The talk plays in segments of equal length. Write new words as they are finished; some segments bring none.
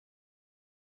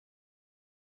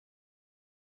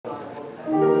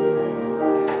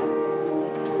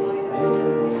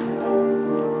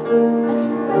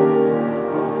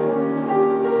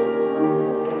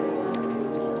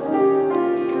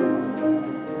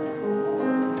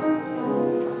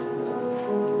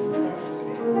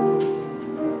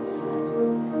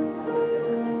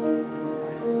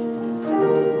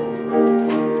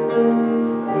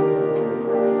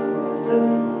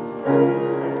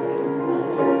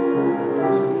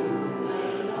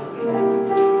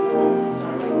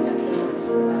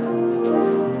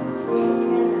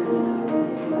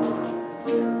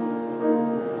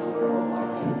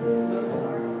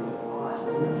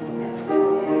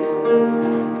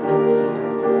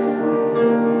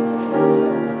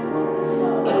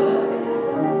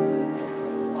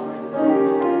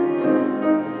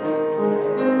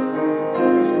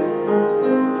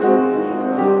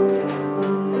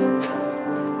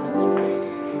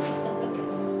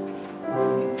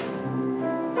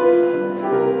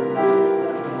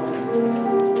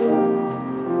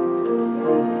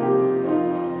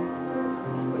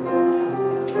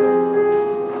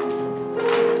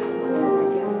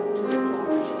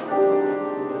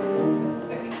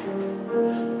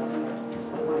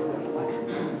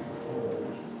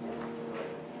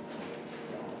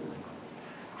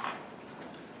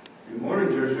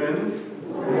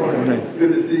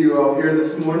here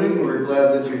this morning. We're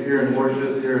glad that you're here in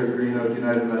worship here at Greenock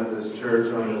United Methodist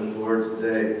Church on this Lord's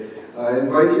Day. I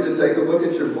invite you to take a look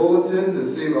at your bulletin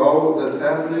to see all that's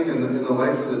happening in the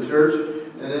life of the church.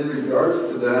 And in regards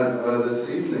to that, this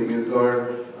evening is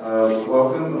our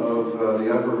welcome of the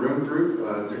Upper Room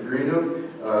Group to Greenock.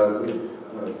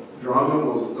 Drama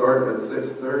will start at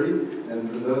 6:30, and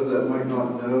for those that might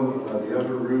not know, the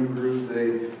Upper Room Group,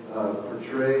 they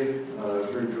portray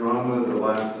through drama the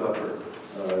Last Supper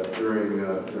during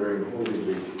Holy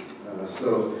Week.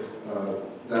 So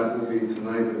that will be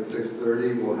tonight at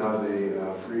 6:30. We'll have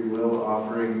a free will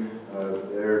offering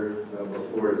there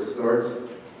before it starts,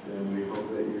 and we hope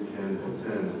that you can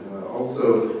attend.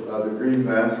 Also, the green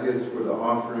baskets for the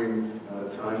offering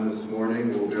time this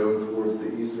morning will go towards the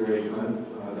Easter egg hunt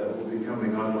that will be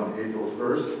coming up on April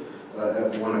 1st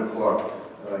at 1 o'clock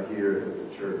here at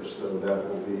the church. So that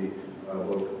will be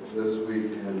both this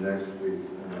week and next week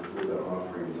for the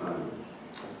offering time.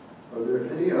 Are there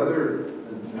any other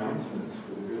announcements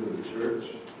for the good of the church?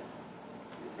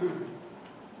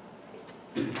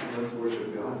 Let's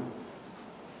worship God.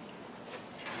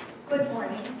 Good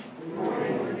morning. Good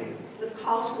morning. The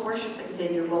call to worship is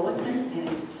in your bulletin, and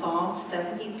it's Psalm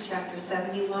 70, chapter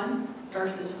 71,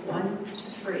 verses 1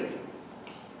 to 3.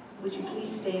 Would you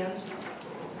please stand?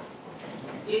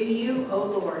 In you, O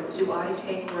Lord, do I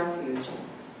take refuge.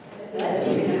 Let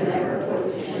me never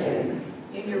put to shame.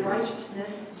 In your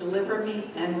righteousness, deliver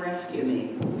me and rescue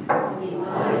me.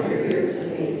 Incline your ear to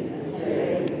me and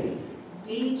save me.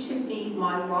 Be to me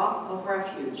my rock of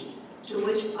refuge, to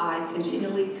which I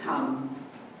continually come.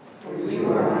 For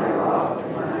you are my rock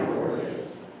and my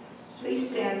fortress.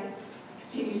 Please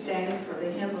continue standing for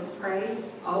the hymn of praise,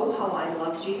 Oh, How I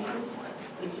Love Jesus.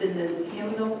 It's in the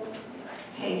hymnal,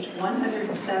 page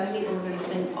 170, and we're going to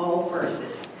sing all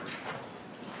verses.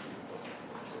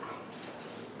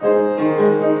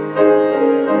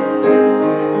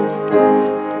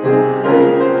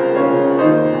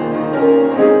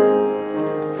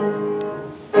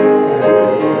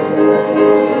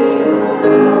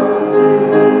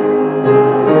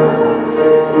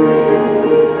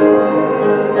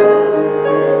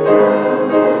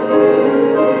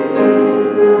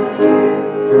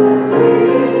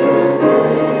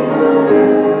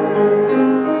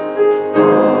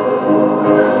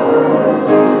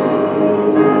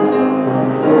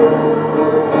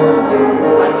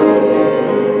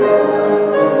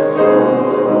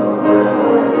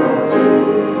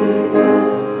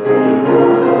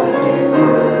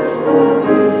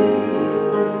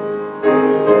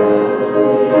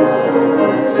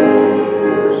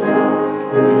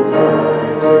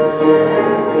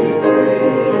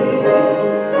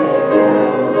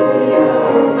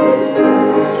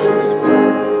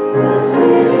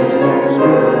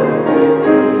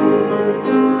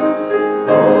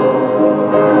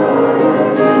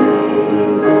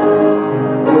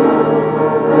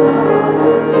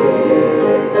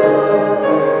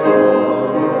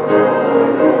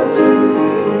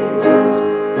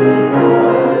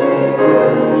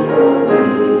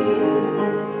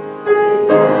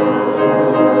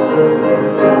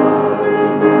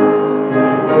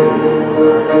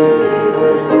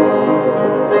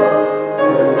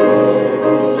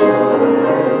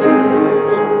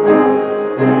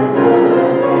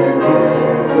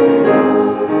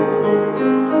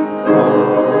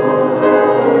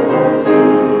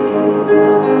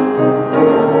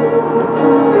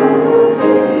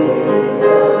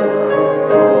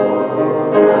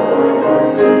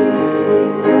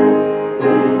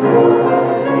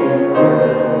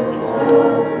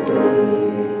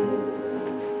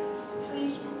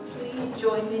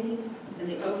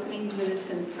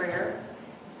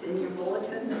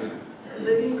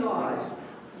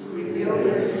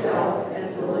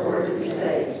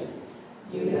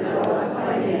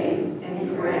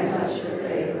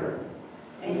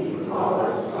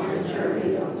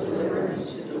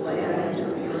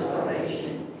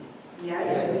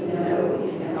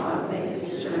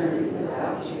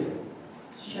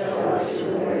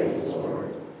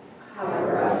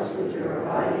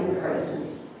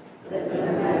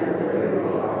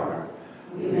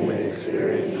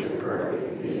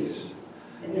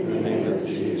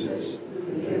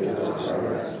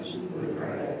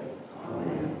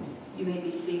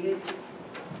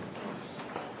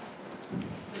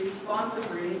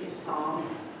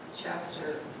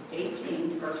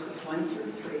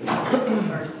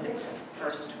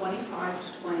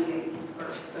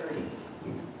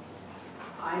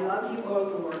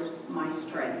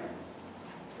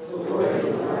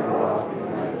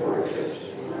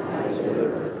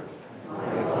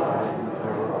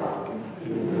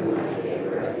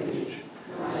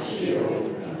 Shield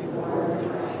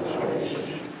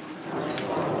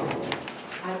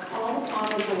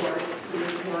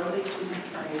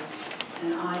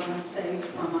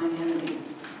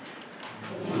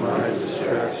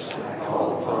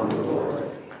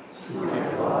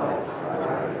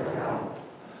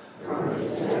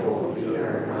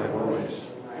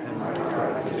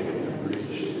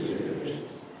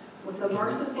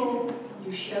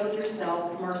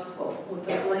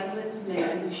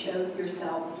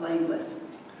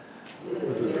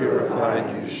With the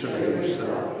purified you show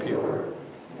yourself pure,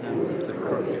 and with the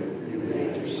crooked you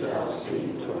make yourself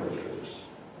seem tortuous.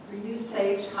 For you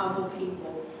saved humble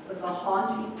people, but the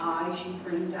haunting eyes you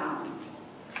bring down.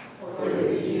 For it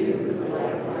is you who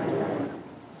light my lamp.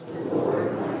 The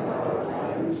Lord my God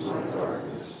lightens my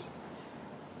darkness.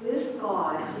 This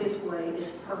God, his way is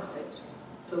perfect.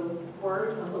 The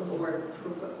word of the Lord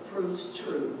proves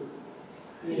true.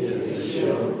 He is a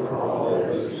shield for all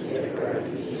those who take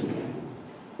refuge in him.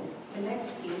 The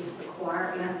next is the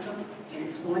choir anthem, and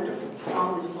its wonderful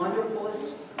song is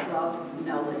Wonderfulest Love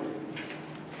Melody.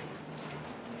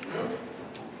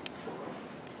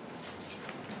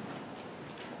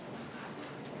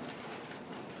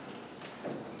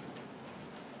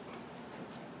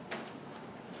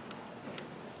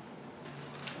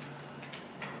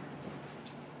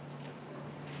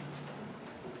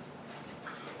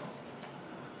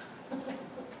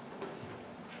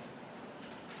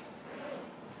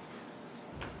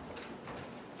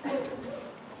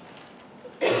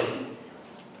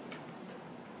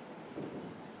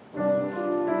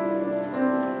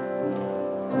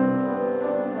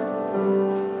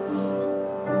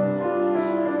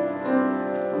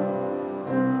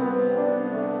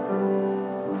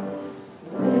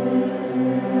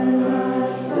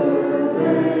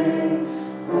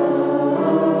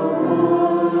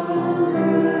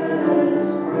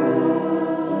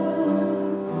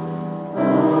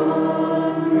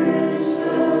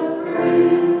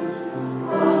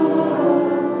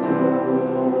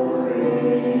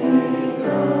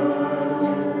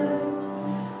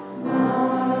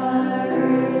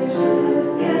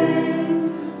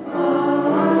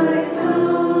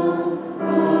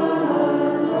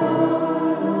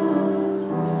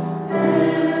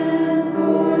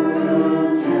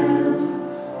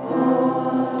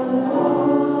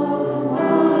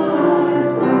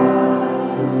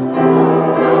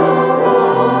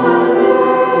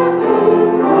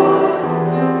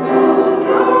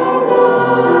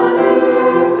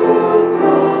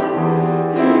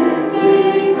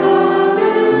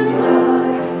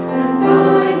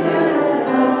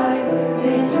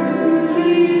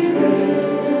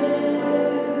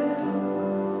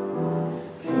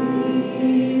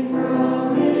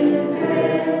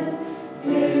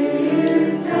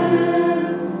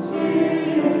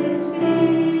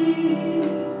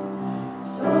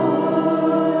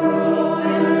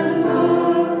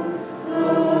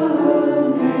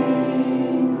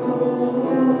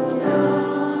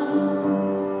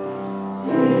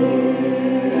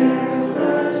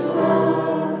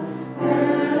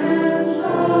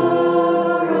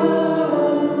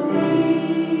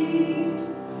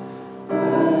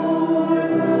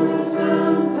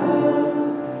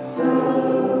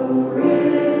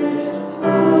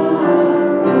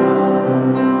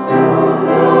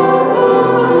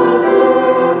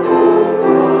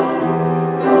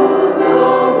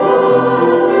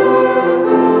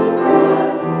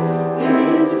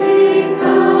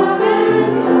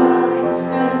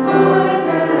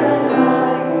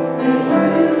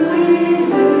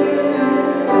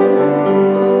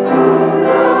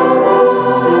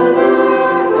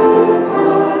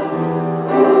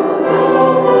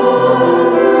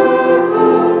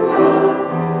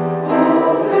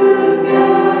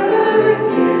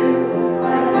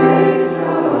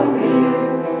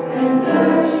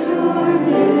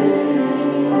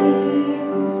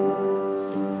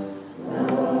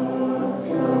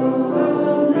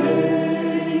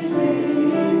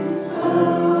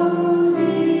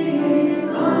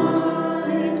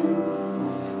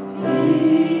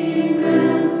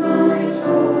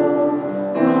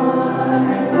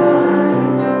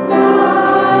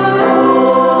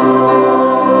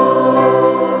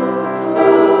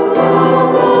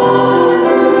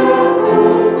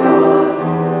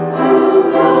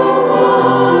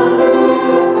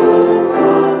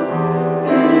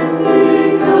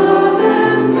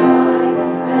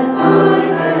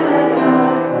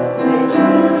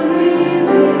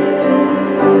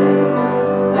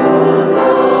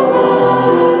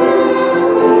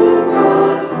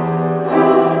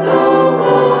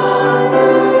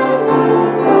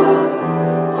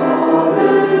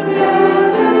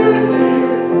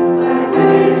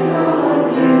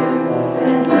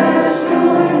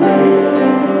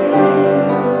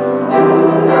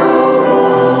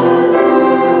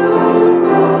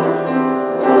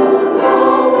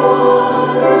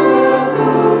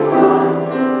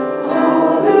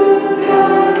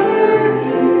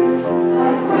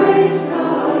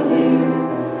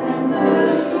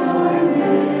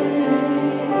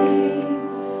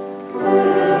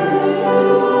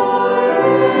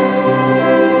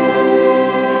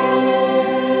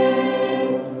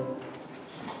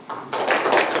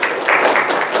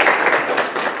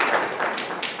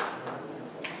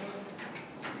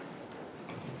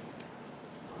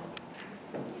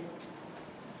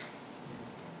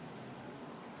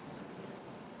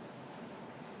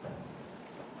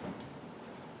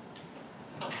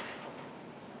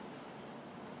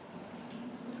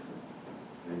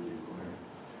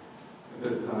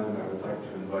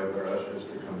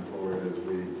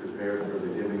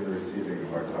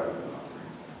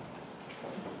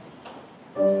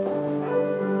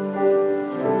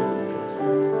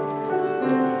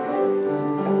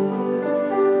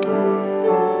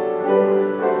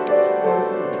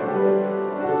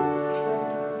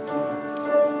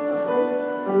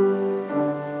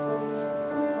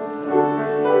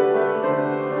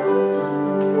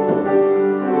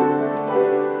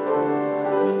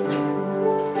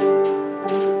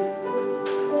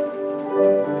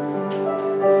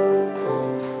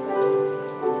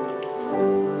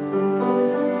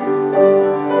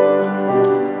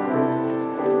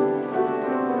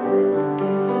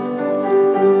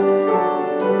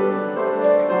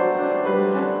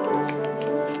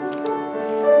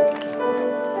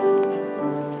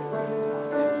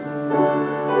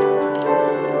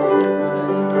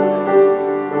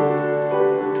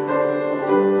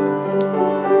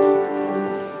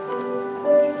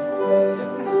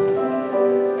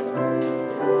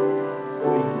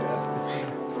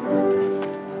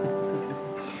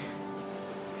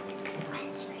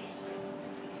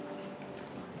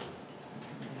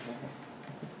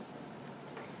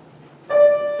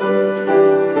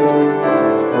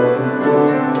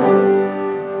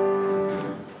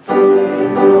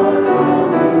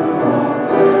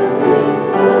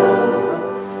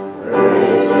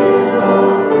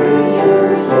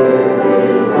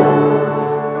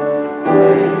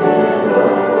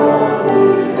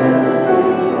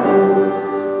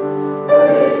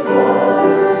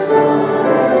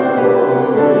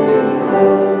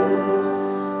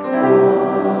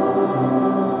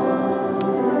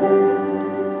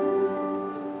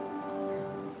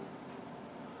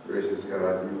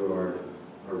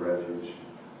 our refuge.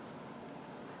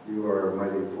 You are our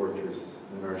mighty fortress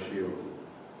and our shield.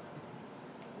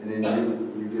 And in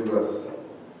you, you give us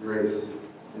grace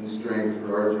and strength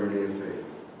for our journey of faith.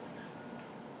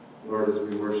 Lord, as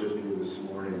we worship you this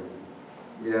morning,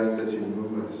 we ask that you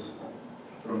move us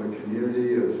from a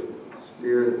community of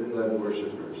Spirit-led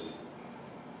worshipers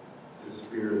to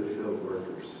Spirit-filled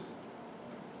workers.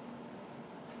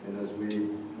 And as we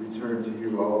return to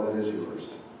you all that is yours,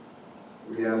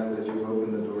 we ask that you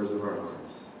open the doors of our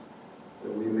hearts,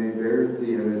 that we may bear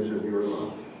the image of your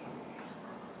love,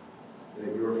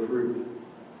 that your fruit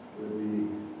would be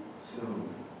sown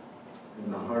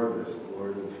in the harvest,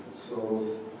 Lord, of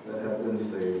souls that have been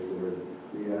saved, Lord.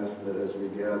 We ask that as we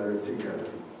gather together,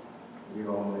 we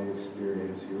all may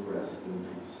experience your rest and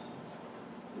peace.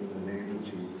 In the name of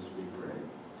Jesus we pray.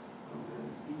 Amen.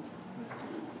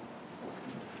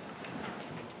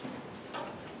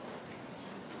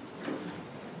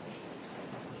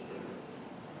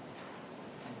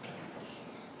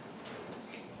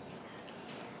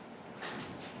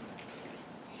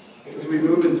 As we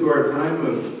move into our time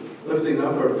of lifting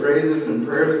up our praises and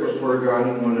prayers before God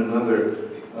and one another,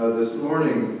 this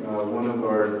morning one of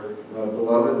our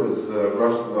beloved was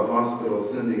rushed to the hospital,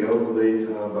 Cindy Oakley,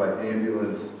 by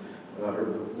ambulance. Her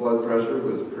blood pressure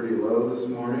was pretty low this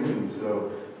morning, and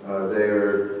so they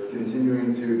are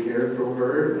continuing to care for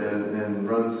her and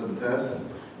run some tests.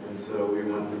 And so we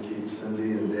want to keep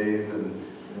Cindy and Dave and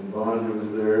Vaughn, who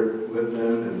was there with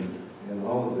them, and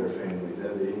all of their family,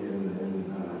 Debbie, in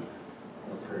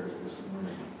our prayers this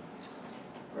morning.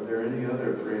 Are there any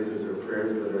other praises or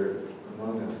prayers that are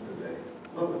among us today?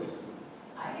 Lois.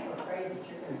 I have a phrase that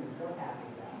you're going to be real happy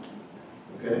about.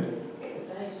 Okay. It's a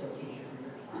Sunday school teacher for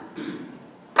your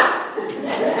class.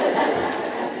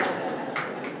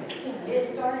 Miss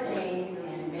Darlene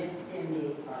and Miss Cindy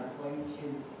are going to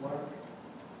work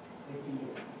with you.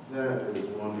 That is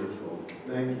wonderful.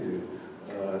 Thank you.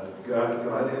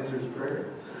 God answers prayer.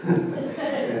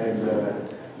 And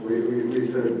we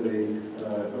certainly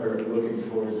are looking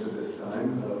forward to this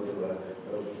time of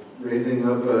raising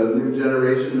up a new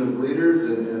generation of leaders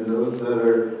and those that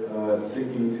are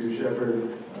seeking to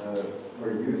shepherd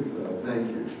our youth.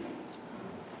 Thank you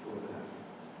for that.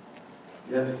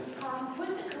 Yes?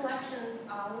 With the collections,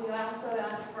 we also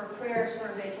ask for prayers for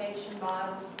Vacation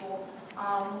Bible School.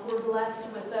 We're blessed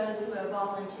with those who have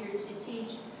volunteered to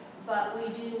teach, but we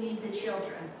do need the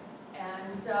children.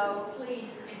 And so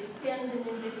please extend an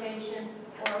invitation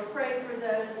or pray for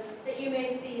those that you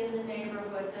may see in the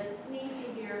neighborhood that need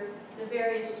to hear the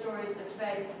various stories of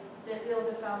faith that build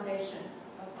a foundation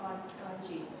on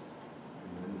Jesus.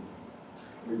 Amen.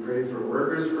 We pray for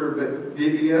workers for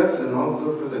VBS and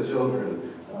also for the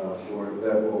children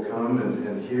that will come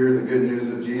and hear the good news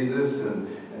of Jesus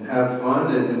and have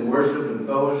fun and worship and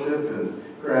fellowship and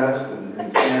crafts and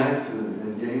snacks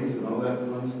and games and all that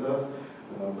fun stuff.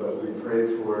 But we pray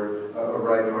for a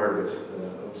ripe harvest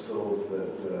of souls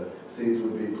that seeds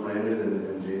would be planted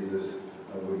and Jesus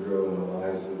would grow in the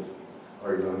lives of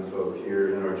our young folk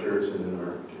here in our church and in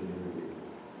our community.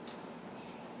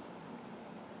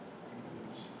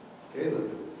 Caleb.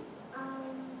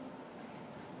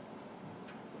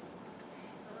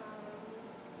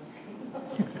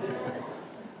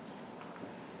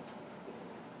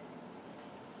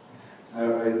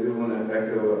 I do want to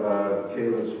echo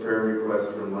Caleb's prayer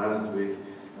request from last week.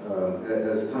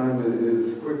 As time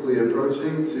is quickly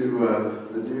approaching to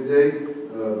the due date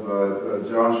of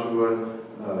Joshua,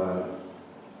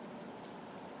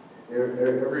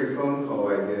 every phone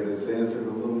call I get is answered a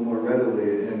little more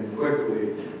readily and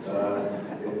quickly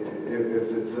if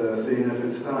it's seeing if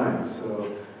it's time.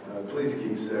 So please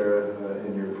keep Sarah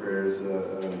in your prayers.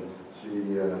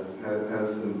 She has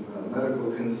some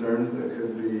medical concerns that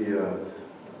could be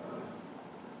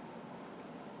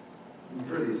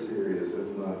pretty serious if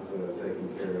not taken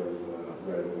care of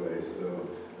right away. So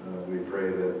we pray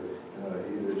that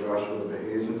either Joshua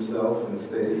behaves himself and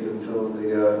stays until the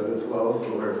 12th,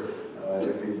 or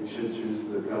if he should choose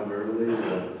to come early,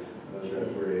 that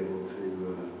we're able to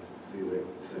see that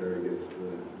Sarah gets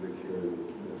the care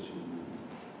that she needs.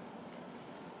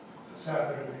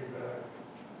 Happy to be back.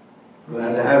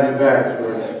 Glad to have you back,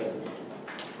 George.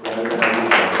 Glad to have you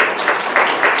back.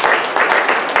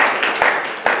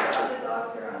 I saw the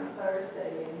doctor on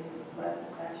Thursday, and his blood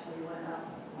actually went up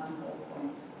 1 whole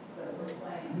point. So we're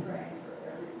praying for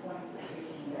every point that we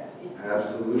can get.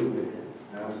 Absolutely,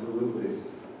 absolutely.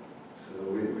 So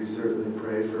we certainly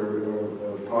pray for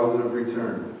a positive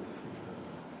return.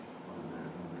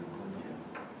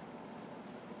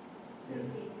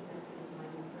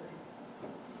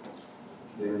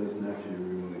 Dan's nephew,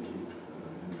 we want to keep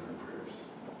in our prayers.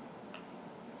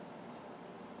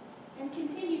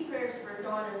 prayers for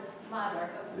Donna's mother,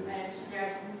 and she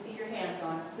can see your hand,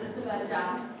 Donna. But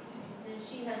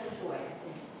she has a joy, I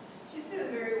think. She's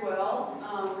doing very well.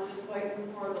 We're just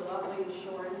waiting for the lovely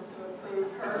insurance to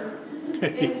approve her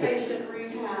inpatient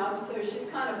rehab. So she's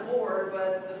kind of bored,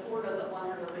 but the floor doesn't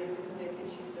want her to leave because they think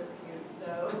she's so cute. So,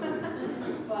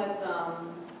 but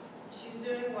she's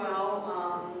doing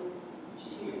well.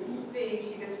 She can speak.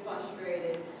 She gets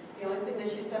frustrated. The only thing that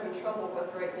she's having trouble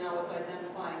with right now is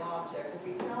identifying objects. If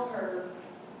we tell her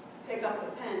pick up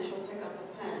the pen, she'll pick up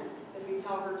the pen. If we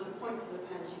tell her to point to the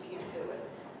pen, she can't do it.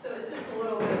 So it's just a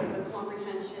little bit of the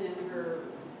comprehension in her,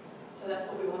 so that's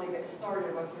what we want to get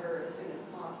started with her as soon as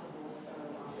possible. So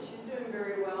she's doing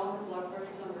very well. Her blood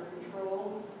pressure's under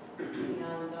control,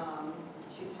 and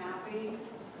she's happy.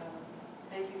 So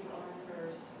thank you for all your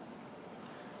prayers.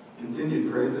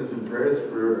 Continued praises and prayers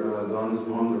for Donna's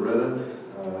mom, Loretta.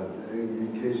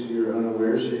 In case you're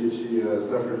unaware, she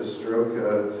suffered a stroke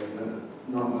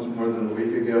not much more than a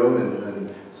week ago,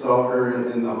 and saw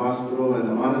her in the hospital.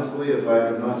 And honestly, if I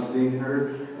had not seen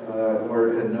her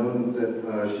or had known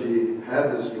that she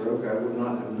had the stroke, I would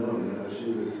not have known.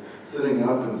 She was sitting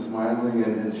up and smiling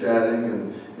and chatting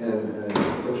and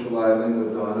socializing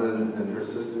with Donna and her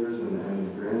sisters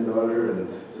and granddaughter, and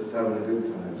just having a good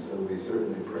time. So we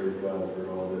certainly praise God for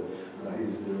all that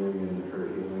He's doing in her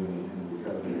healing and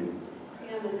recovery.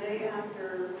 And the day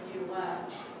after you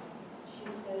left, she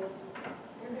says,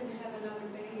 "You're going to have another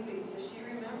baby." So she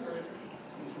remembered.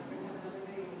 You're going to have another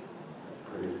baby.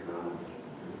 Praise God.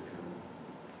 Praise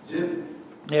God. Jim?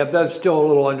 Yeah, that's still a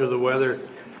little under the weather.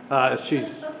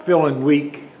 She's feeling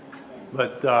weak,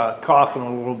 but coughing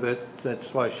a little bit.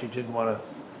 That's why she didn't want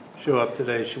to show up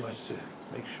today. She wants to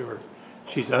make sure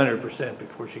she's 100%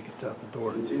 before she gets out the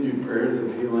door. Continued prayers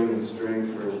of healing and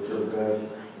strength for Bev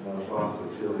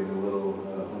Fawcett, feeling a little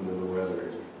under the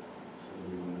weather. So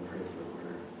we want to pray for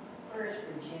her. Prayers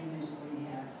for Jim, who's going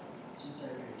to have some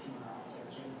surgery tomorrow, so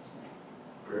Jim Smith.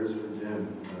 Prayers for Jim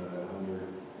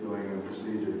undergoing a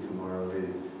procedure tomorrow.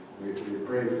 We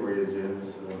pray for you, Jim,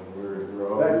 so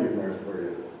we're all there for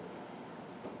you.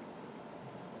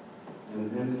 And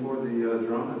for the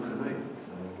drama tonight,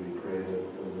 we pray that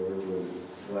the Lord would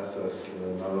bless us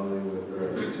not only with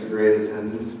a great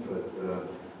attendance, but that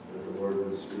the Lord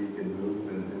would speak and move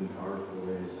in powerful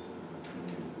ways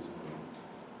tonight as well.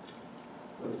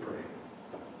 Let's pray.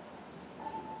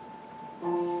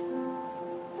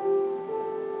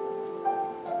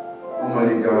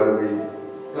 Almighty God, we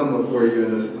come before you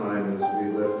in this time as we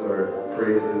lift our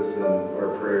praises and our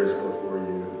prayers before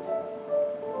you.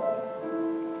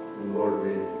 And Lord,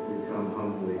 we come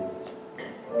humbly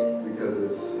because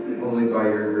it's only by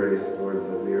your grace, Lord,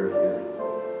 that we are here.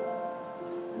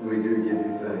 And we do give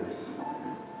you thanks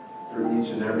for each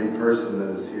and every person that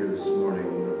is here this morning,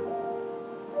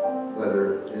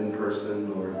 whether in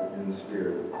person or in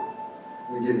spirit.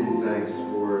 We give you thanks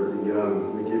for the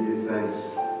young. We give you thanks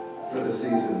for the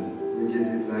seasoned. We give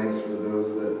you thanks for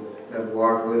those that have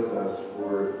walked with us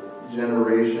for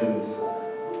generations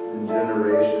and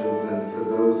generations, and for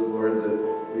those, Lord, that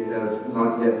we have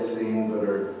not yet seen but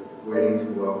are waiting to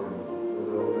welcome with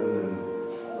open and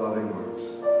loving arms.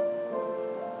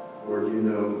 Lord, you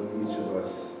know each of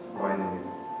us by name.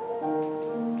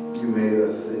 You made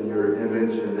us in your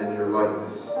image and in your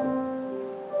likeness.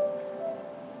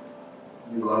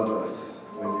 You love us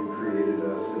when you created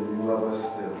us, and you love us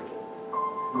still.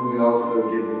 And we also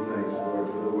give you thanks, Lord,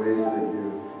 for the ways that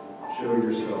you show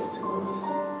yourself to us,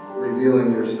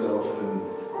 revealing yourself in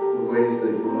the ways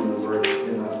that you want to work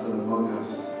in us and among us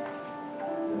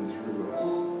and through us.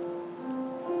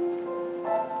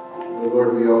 But Lord,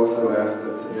 we also ask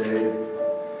that today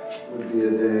would be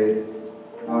a day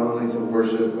not only to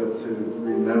worship, but to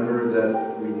remember that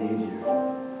we need you.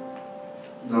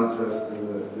 Not just in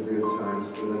the good times,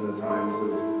 but in the times of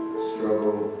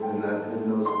struggle, and that in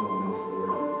those moments, Lord,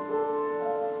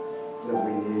 that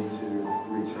we need to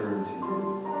return to you.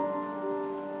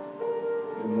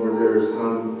 And Lord, there are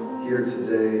some here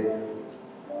today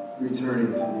returning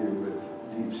to you with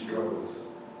deep struggles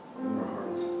in their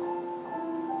hearts.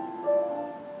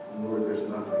 And Lord, there's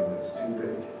nothing that's too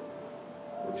big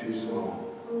or too small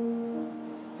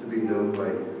to be known by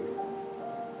you,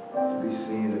 to be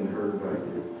seen and heard by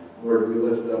you. Lord, we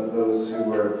lift up those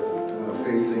who are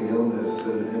facing illness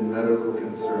and medical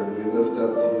concern. We lift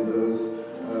up to you those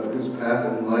whose path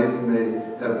in life may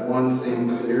have once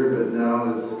seemed clear, but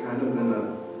now is kind of in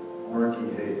a murky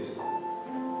haze.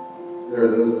 There are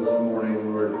those this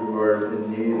morning, Lord, who are in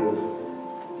need of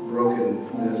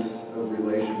brokenness of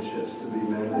relationships to be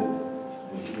mended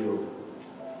and healed.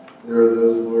 There are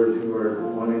those, Lord, who are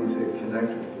wanting to connect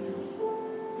with you,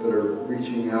 that are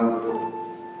reaching out with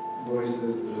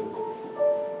voices that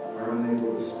are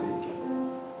unable to speak.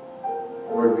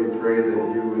 Lord, we pray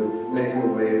that you would make a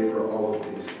way for all of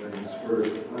these things, for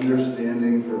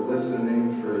understanding, for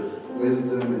listening, for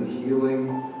wisdom and healing,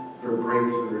 for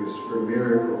breakthroughs, for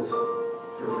miracles,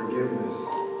 for forgiveness,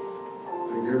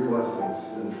 for your blessings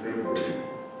and favor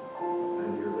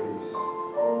and your peace.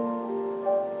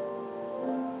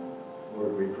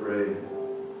 Lord, we pray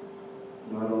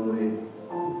not only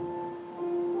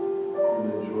in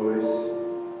the joys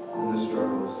and the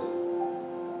struggles,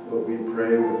 but we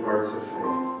pray with hearts of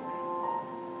faith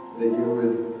that you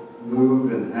would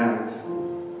move and act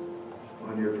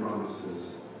on your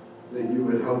promises, that you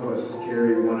would help us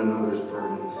carry one another's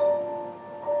burdens,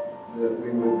 that we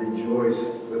would rejoice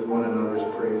with one another's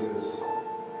praises.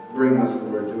 Bring us,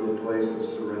 Lord, to a place of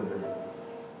surrender,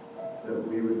 that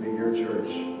we would be your church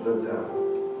lived out,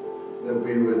 that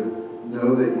we would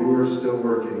know that you are still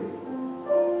working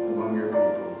among your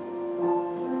people.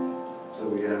 So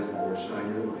we ask, Lord,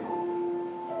 shine your light,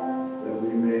 that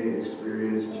we may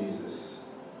experience Jesus,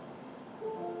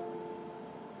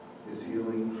 his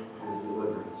healing, his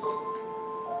deliverance,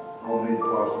 all made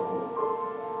possible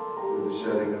through the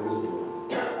shedding of his blood,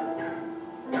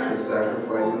 his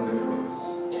sacrifice on the cross,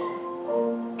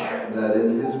 and that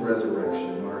in his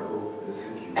resurrection our hope is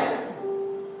secure.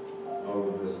 All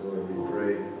of this, Lord, we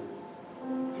pray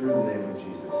through the name of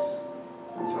Jesus,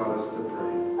 who taught us to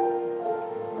pray.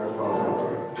 Our Father,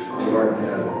 who art in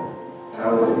heaven,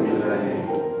 hallowed be thy name.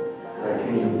 Thy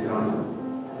kingdom come,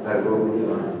 thy will be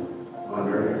done, on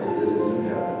earth as it is in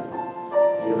heaven.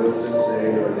 Give us this day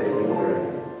our daily bread,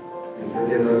 and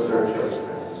forgive us our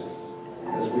trespasses,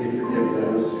 as we forgive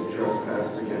those who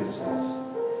trespass against us.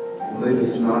 And lead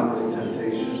us not into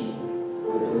temptation,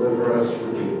 but deliver us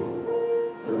from evil.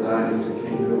 For thine is the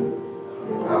kingdom,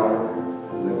 the power,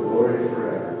 and the glory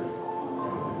forever.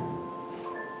 Amen.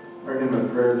 Our hymn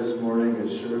of prayer this morning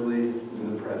is Surely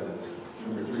in the Presence,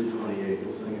 number 328.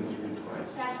 We'll sing it through twice.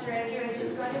 Pastor Andrew, I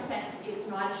just got a text. It's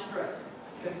not a stroke.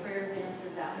 So prayer is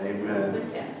answered that way. Amen. Good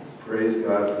text. Praise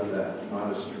God for that.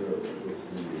 Not a stroke. It's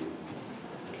indeed.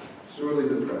 Surely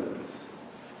the presence.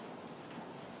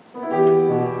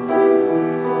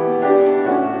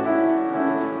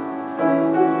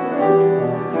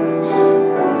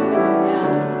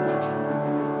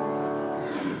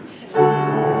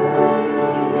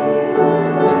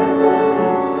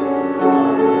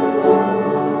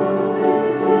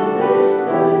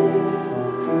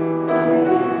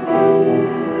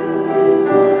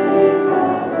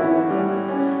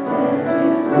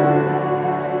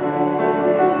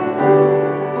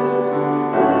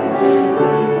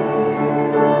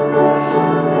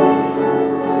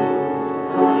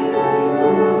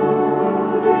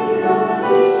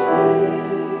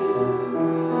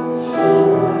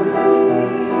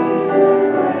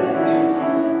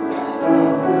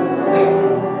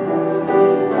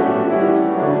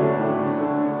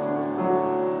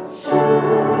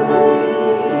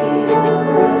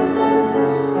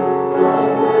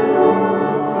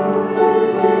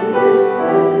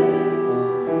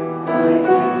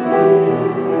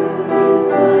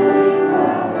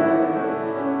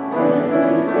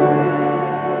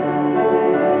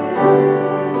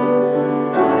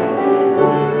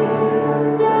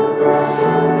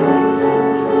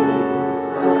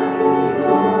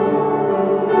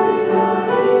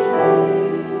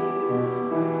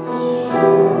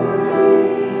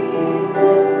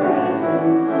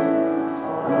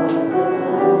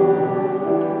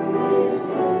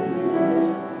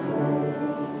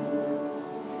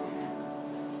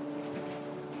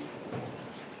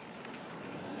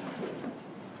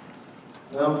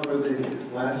 Well, for the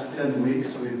last 10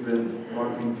 weeks, we've been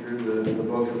walking through the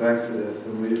book of Exodus,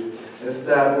 and we've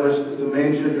established the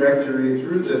main trajectory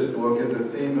through this book as a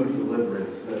theme of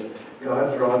deliverance, that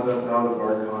God draws us out of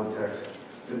our context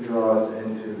to draw us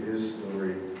into his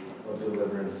story of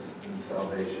deliverance and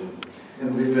salvation.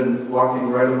 And we've been walking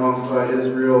right alongside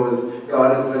Israel as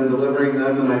God has been delivering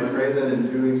them, and I pray that in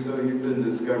doing so, you've been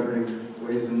discovering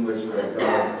ways in which that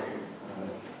God,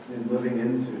 in living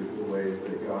into the ways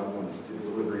that God wants to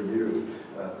deliver you.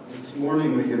 This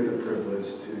morning we get the privilege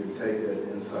to take an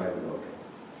inside look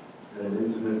at an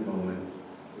intimate moment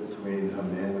between a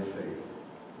man of faith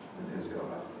and his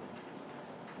God.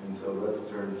 And so let's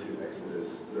turn to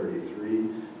Exodus 33.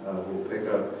 We'll pick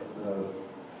up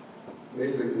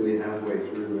basically halfway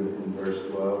through in verse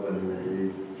 12, and we'll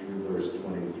read through verse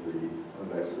 23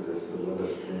 of Exodus. So let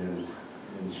us stand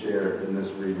and share in this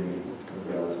reading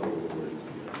of God's holy word.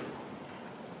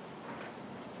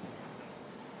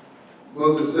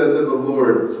 Moses said to the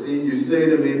Lord, "See, you say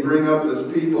to me, bring up this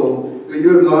people, but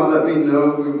you have not let me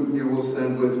know whom you will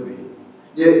send with me.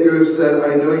 Yet you have said,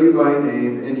 I know you by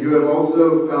name, and you have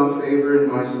also found favor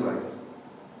in my sight.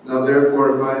 Now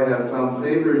therefore, if I have found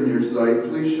favor in your sight,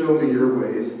 please show me your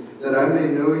ways, that I may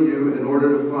know you in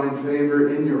order to find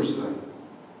favor in your sight.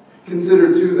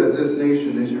 Consider too that this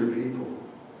nation is your people.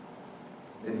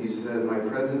 And he said, my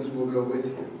presence will go with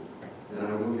you, and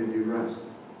I will give you rest.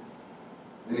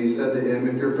 And he said to him,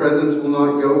 if your presence will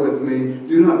not go with me,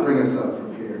 do not bring us up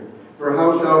from here. For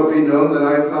how shall it be known that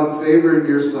I have found favor in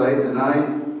your sight, and I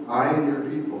and your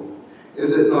people?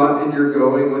 Is it not in your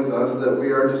going with us that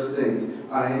we are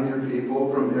distinct, I and your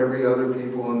people, from every other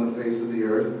people on the face of the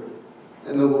earth?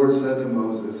 And the Lord said to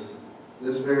Moses,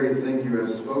 this very thing you have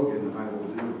spoken I will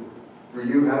do. For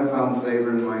you have found favor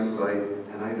in my sight,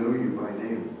 and I know you by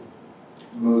name.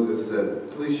 Moses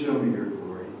said, please show me your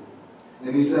glory.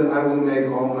 And he said, I will make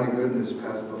all my goodness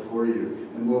pass before you,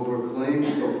 and will proclaim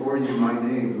before you my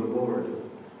name, the Lord.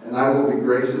 And I will be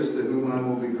gracious to whom I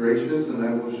will be gracious, and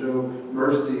I will show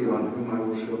mercy on whom I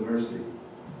will show mercy.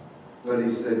 But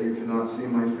he said, you cannot see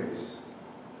my face,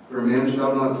 for man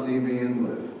shall not see me and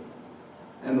live.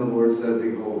 And the Lord said,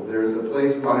 behold, there is a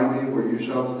place by me where you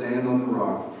shall stand on the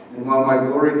rock. And while my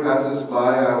glory passes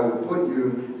by, I will put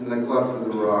you in the cleft of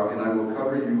the rock, and I will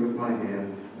cover you with my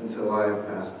hand until I have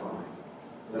passed by.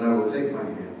 Then I will take my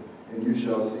hand, and you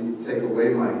shall see, take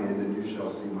away my hand, and you shall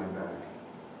see my back.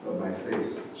 But my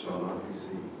face shall not be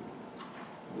seen.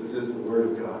 This is the word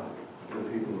of God, the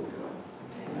people of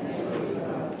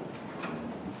God.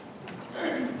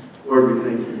 Lord, we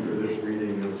thank you for this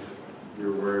reading of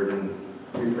your word, and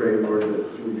we pray, Lord,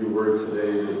 that through your word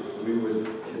today that we would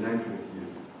connect with you.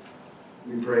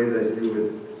 We pray that you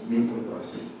would meet with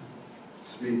us,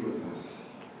 speak with us,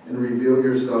 and reveal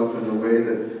yourself in a way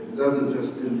that doesn't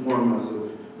just inform us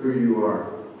of who you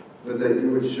are, but that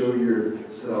you would show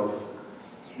yourself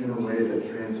in a way that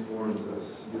transforms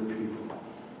us, your people,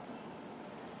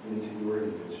 into your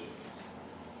image,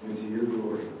 into your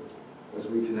glory, as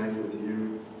we connect with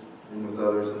you and with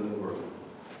others in the world.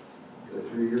 That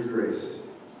through your grace,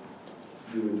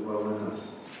 you would dwell in us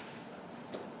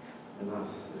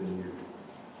in you.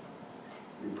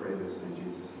 We pray this in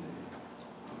Jesus' name.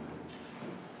 Amen.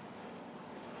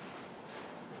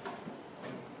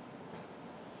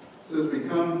 So as we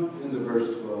come into verse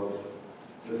 12,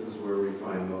 this is where we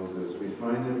find Moses. We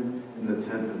find him in the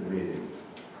tent of meeting,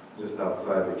 just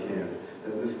outside the camp.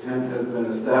 And this tent has been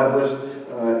established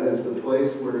as the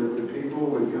place where the people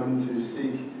would come to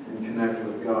seek and connect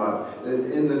with God.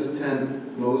 In this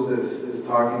tent, Moses is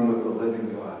talking with the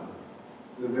living God,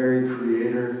 the very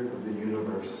creator of the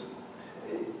universe.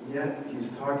 Yet he's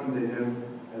talking to him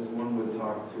as one would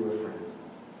talk to a friend,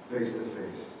 face to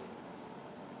face.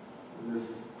 This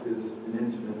is an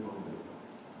intimate moment.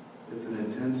 It's an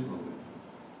intense moment.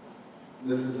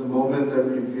 This is a moment that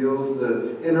reveals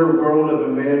the inner world of a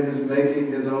man who's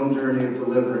making his own journey of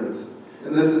deliverance.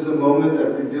 And this is a moment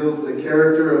that reveals the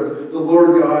character of the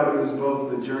Lord God, who is both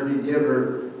the journey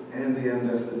giver and the end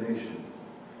destination,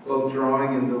 both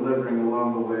drawing and delivering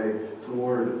along the way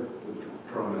toward the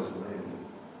promised land.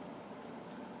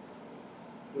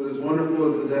 But as wonderful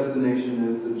as the destination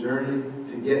is, the journey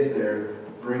to get there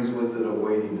brings with it a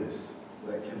weightiness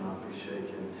that cannot be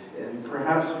shaken. And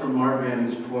perhaps from our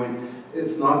vantage point,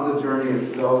 it's not the journey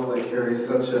itself that carries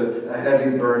such a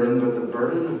heavy burden, but the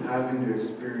burden of having to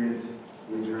experience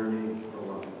the journey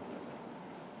alone.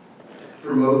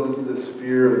 For Moses, this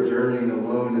fear of journeying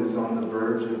alone is on the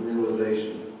verge of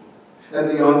realization. At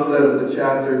the onset of the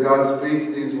chapter, God speaks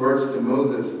these words to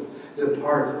Moses,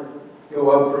 "Depart, go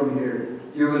up from here,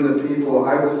 you and the people.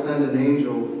 I will send an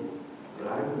angel,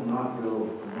 but I will not go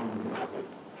among you."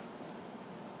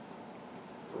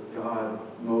 With God,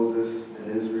 Moses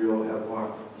and Israel have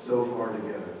walked so far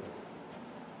together.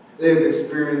 They have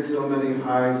experienced so many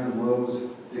highs and lows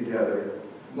together.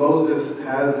 Moses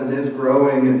has and is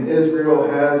growing, and Israel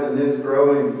has and is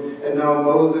growing. And now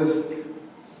Moses,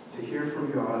 to hear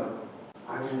from God,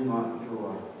 "I will not go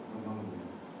up among you."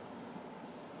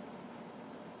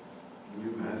 Can you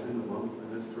imagine the lump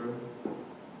in his throat?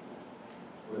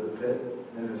 Or the pit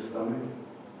in his stomach?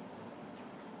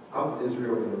 How's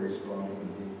Israel going to respond when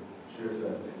he shares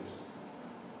that news?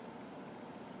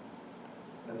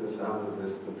 At the sound of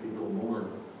this, the people mourn.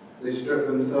 They stripped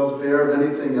themselves bare of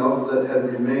anything else that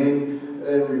had remained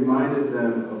and reminded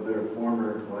them of their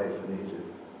former life in Egypt.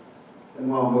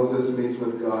 And while Moses meets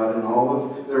with God in all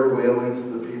of their wailings,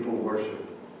 the people worship,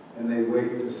 and they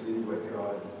wait to see what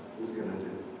God is going to do.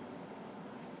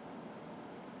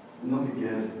 And look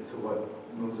again to what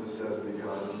Moses says to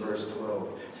God in verse 12.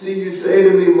 "See, you say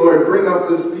to me, Lord, bring up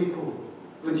this people,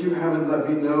 but you haven't let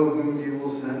me know whom you will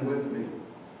send with me.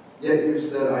 Yet you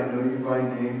said, I know you by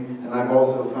name, and I've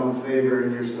also found favor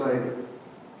in your sight.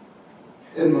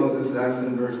 And Moses asks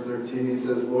in verse 13, he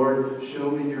says, Lord, show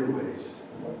me your ways,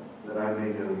 that I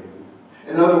may know you.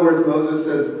 In other words, Moses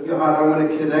says, God, I want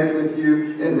to connect with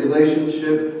you in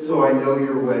relationship so I know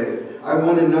your way. I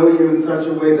want to know you in such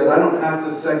a way that I don't have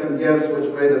to second guess which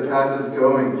way the path is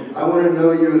going. I want to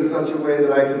know you in such a way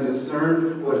that I can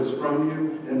discern what is from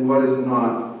you and what is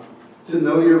not. To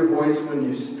know your voice when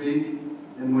you speak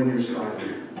and when you're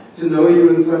silent. To know you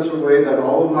in such a way that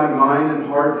all of my mind and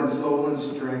heart and soul and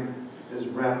strength is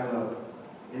wrapped up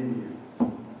in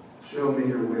you. Show me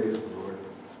your ways, Lord.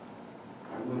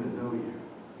 I want to know you.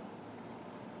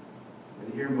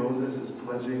 And here Moses is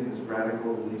pledging his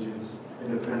radical allegiance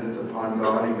and dependence upon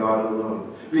God and God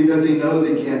alone. Because he knows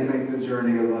he can't make the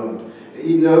journey alone.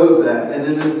 He knows that. And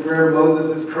in his prayer,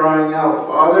 Moses is crying out,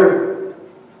 Father,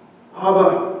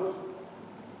 Abba,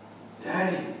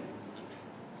 Daddy,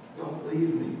 don't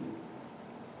leave me.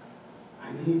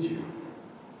 I need you.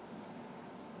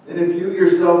 And if you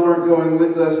yourself aren't going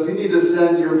with us, you need to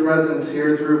send your presence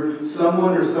here through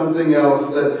someone or something else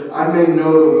that I may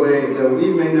know the way, that we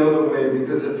may know the way.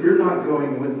 Because if you're not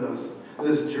going with us,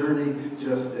 this journey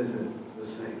just isn't the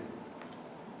same.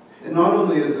 And not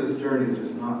only is this journey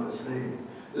just not the same,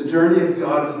 the journey, if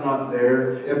God is not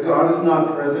there, if God is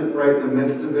not present right in the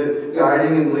midst of it,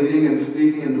 guiding and leading and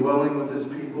speaking and dwelling with his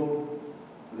people,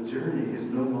 the journey is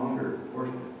no longer worth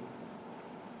it.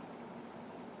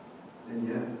 And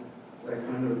yet, that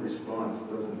kind of response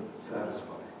doesn't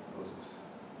satisfy Moses.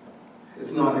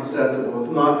 It's not acceptable.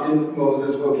 It's not in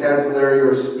Moses' vocabulary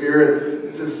or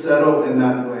spirit to settle in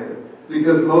that way.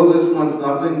 Because Moses wants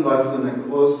nothing less than a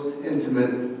close,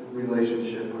 intimate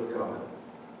relationship with God.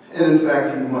 And in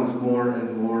fact, he wants more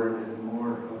and more and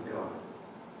more of God.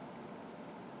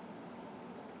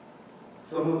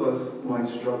 Some of us might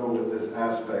struggle with this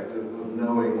aspect of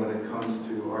knowing when it comes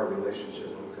to our relationship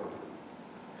with God.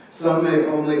 Some may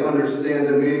only understand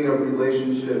the meaning of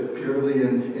relationship purely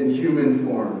in human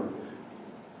form,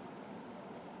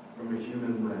 from a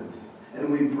human lens. And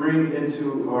we bring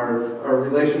into our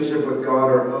relationship with God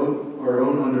our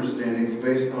own understandings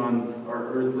based on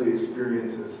our earthly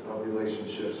experiences of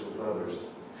relationships with others.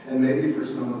 And maybe for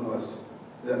some of us,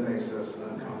 that makes us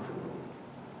uncomfortable.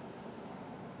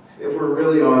 If we're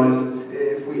really honest,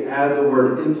 if we add the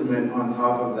word intimate on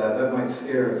top of that, that might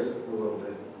scare us a little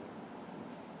bit.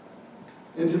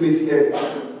 Intimacy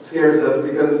scares us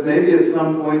because maybe at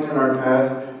some point in our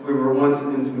past, we were once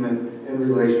intimate in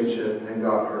relationship and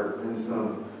got hurt in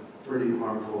some pretty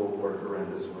harmful or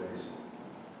horrendous ways.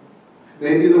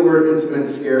 Maybe the word intimate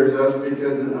scares us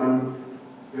because, and I'm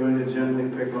going to gently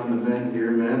pick on the men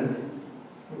here, men.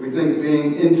 We think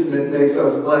being intimate makes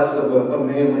us less of a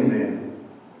manly man.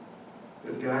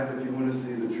 But guys, if you want to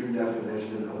see the true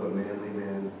definition of a manly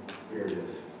man, here it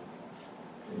is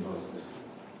in Moses.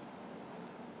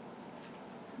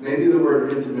 Maybe the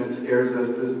word intimate scares us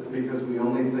because we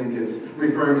only think it's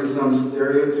referring to some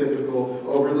stereotypical,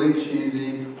 overly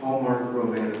cheesy, Hallmark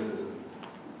romanticism.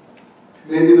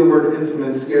 Maybe the word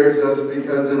intimate scares us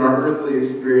because in our earthly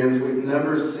experience, we've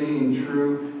never seen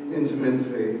true,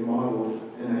 intimate faith modeled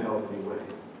in a healthy way.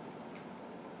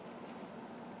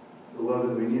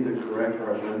 Beloved, we need to correct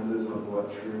our lenses on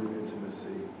what true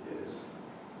intimacy is.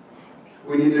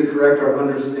 We need to correct our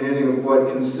understanding of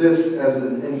what consists as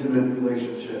an intimate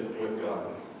relationship with God.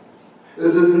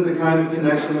 This isn't the kind of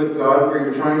connection with God where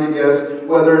you're trying to guess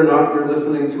whether or not you're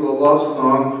listening to a love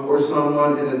song or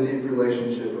someone in a deep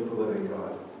relationship with the living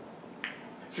God.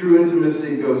 True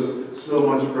intimacy goes so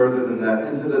much further than that,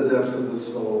 into the depths of the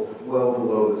soul, well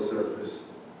below the surface.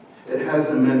 It has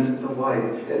immense delight.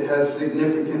 It has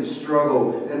significant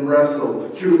struggle and wrestle.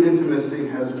 True intimacy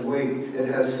has weight. It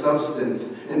has substance.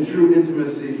 And true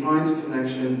intimacy finds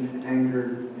connection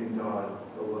anchored in God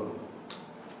alone.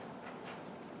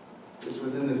 It's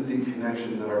within this deep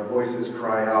connection that our voices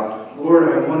cry out, Lord,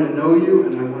 I want to know you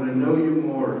and I want to know you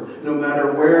more. No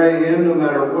matter where I am, no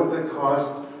matter what the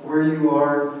cost, where you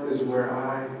are is where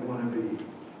I want to be.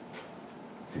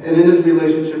 And in his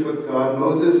relationship with God,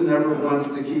 Moses never wants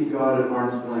to keep God at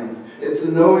arm's length. It's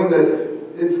a knowing that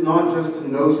it's not just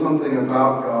to know something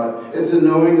about God. It's a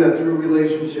knowing that through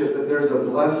relationship that there's a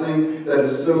blessing that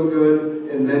is so good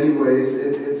in many ways.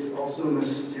 It's also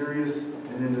mysterious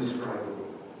and indescribable.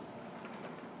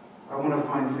 I want to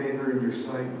find favor in your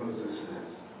sight, Moses says.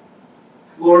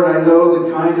 Lord, I know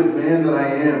the kind of man that I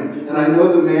am, and I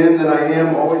know the man that I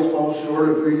am always falls short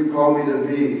of who you call me to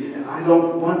be, and I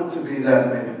don't want to be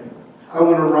that man. I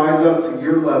want to rise up to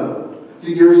your level,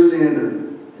 to your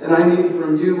standard, and I need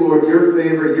from you, Lord, your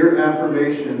favor, your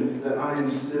affirmation that I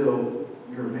am still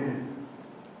your man.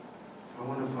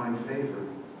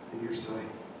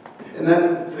 And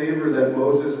that favor that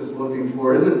Moses is looking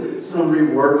for isn't some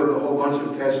reward with a whole bunch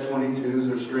of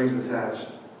catch-22s or strings attached.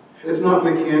 It's not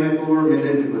mechanical or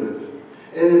manipulative.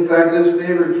 And in fact, this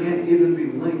favor can't even be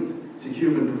linked to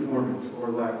human performance or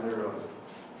lack thereof.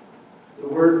 The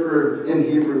word in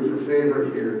Hebrew for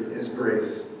favor here is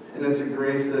grace. And it's a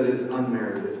grace that is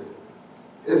unmerited.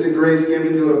 It's a grace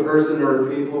given to a person or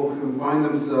a people who find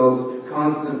themselves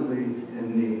constantly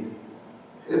in need.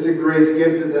 It's a grace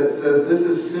gifted that says, this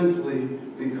is simply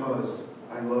because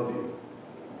I love you.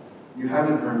 You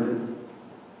haven't earned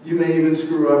it. You may even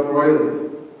screw up royally,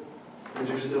 but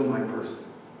you're still my person.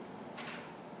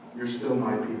 You're still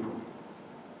my people.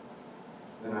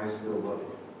 And I still love you.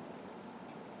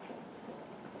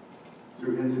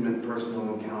 Through intimate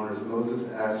personal encounters,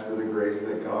 Moses asks for the grace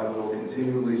that God will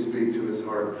continually speak to his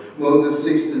heart. Moses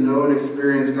seeks to know and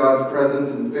experience God's presence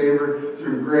and favor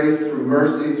through grace, through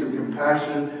mercy, through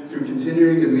compassion, through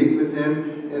continuing to meet with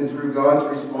him, and through God's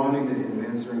responding to him,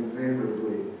 answering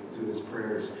favorably to his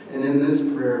prayers. And in this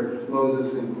prayer,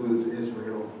 Moses includes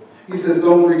Israel. He says,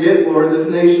 don't forget, Lord, this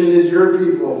nation is your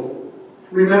people.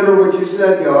 Remember what you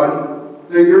said, God.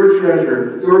 They're your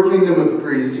treasure, your kingdom of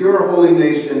priests, your holy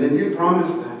nation, and you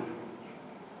promised that.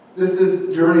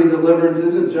 This journey deliverance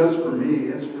isn't just for me,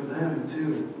 it's for them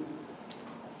too.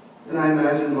 And I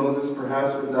imagine Moses,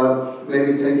 perhaps without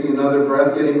maybe taking another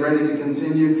breath, getting ready to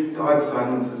continue, God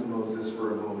silences Moses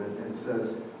for a moment and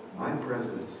says, my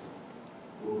presence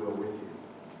will go with you.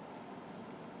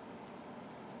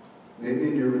 Maybe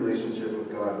in your relationship with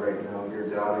God right now, you're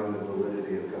doubting the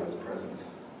validity of God's presence.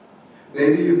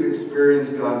 Maybe you've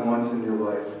experienced God once in your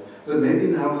life, but maybe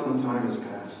now some time has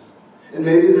passed. And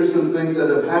maybe there's some things that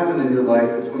have happened in your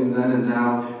life between then and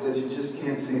now that you just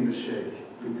can't seem to shake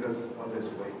because of its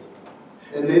weight.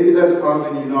 And maybe that's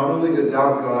causing you not only to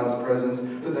doubt God's presence,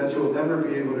 but that you'll ever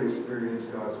be able to experience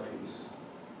God's peace.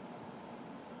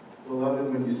 Beloved,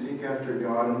 when you seek after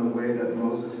God in the way that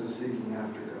Moses is seeking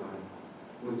after God,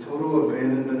 with total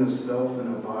abandonment of self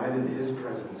and abide in his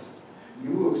presence,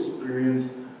 you will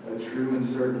experience a true and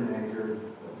certain anchor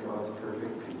of God's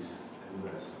perfect peace and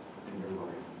rest in your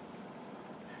life.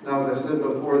 Now, as I've said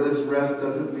before, this rest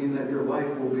doesn't mean that your life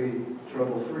will be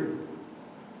trouble-free.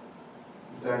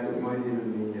 In fact, it might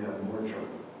even mean you have more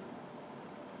trouble.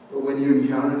 But when you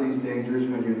encounter these dangers,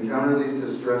 when you encounter these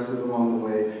distresses along the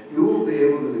way, you will be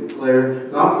able to declare,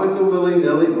 not with a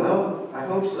willy-nilly, well, I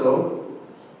hope so.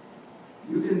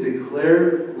 You can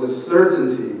declare with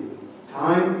certainty,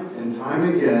 time and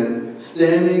time again,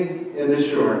 standing in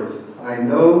assurance, I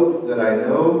know that I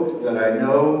know that I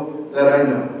know that I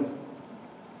know.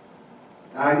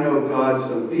 I know God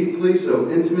so deeply, so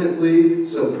intimately,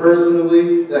 so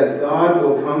personally, that God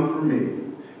will come for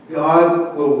me.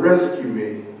 God will rescue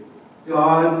me.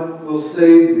 God will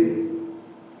save me.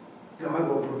 God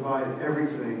will provide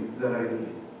everything that I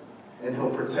need. And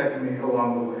He'll protect me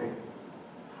along the way.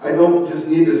 I don't just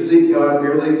need to seek God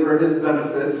merely for His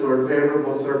benefits or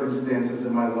favorable circumstances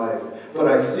in my life, but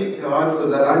I seek God so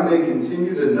that I may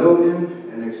continue to know Him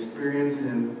and experience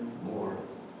Him more.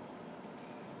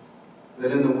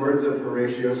 That in the words of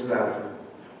Horatio Spafford,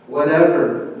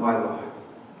 whatever my lot,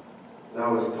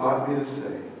 Thou hast taught me to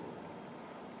say,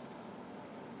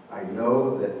 I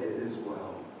know that it is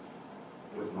well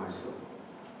with my soul.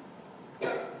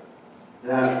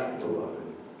 That, beloved,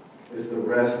 is the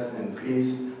rest and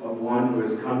peace of one who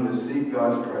has come to seek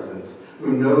God's presence,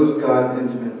 who knows God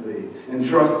intimately and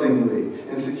trustingly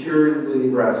and securely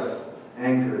rests,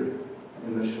 anchored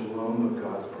in the shalom of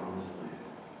God's promised land.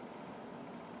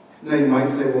 Now you might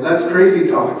say, well, that's crazy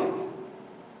talk.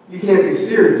 You can't be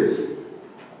serious.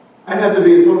 I'd have to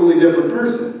be a totally different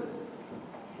person.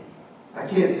 I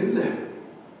can't do that.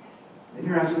 And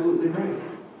you're absolutely right.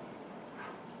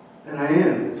 And I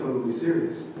am totally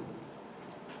serious.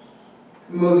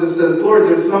 Moses says, Lord,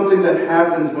 there's something that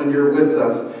happens when you're with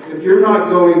us. If you're not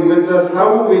going with us,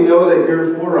 how will we know that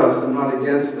you're for us and not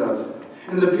against us?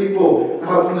 And the people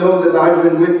know that I've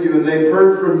been with you and they've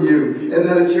heard from you, and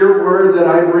that it's your word that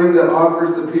I bring that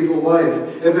offers the people life.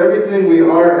 If everything we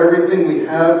are, everything we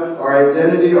have, our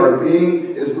identity, our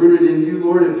being is rooted in you,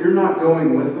 Lord, if you're not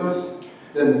going with us,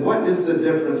 then what is the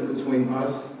difference between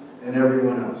us and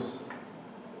everyone else?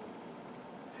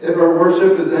 If our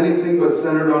worship is anything but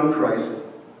centered on Christ,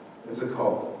 it's a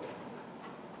cult.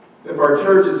 If our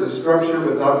church is a structure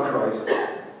without Christ,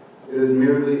 it is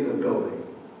merely a building.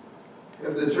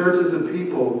 If the church is a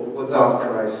people without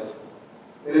Christ,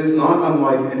 it is not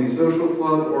unlike any social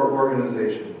club or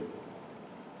organization.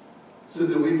 So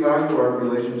do we value our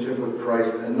relationship with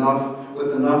Christ with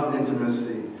enough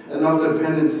intimacy, enough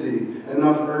dependency,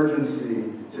 enough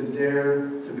urgency to dare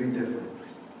to be different?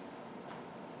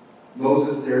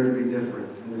 Moses dared to be different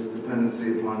in his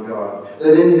dependency upon God.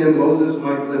 That in him, Moses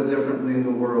might live differently in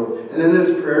the world. And in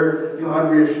his prayer, God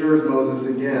reassures Moses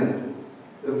again.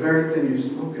 The very thing you've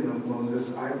spoken of,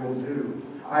 Moses, I will do.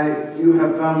 You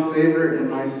have found favor in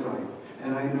my sight,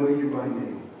 and I know you by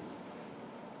name.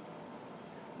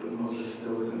 But Moses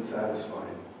still isn't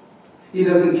satisfied. He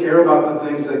doesn't care about the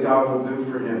things that God will do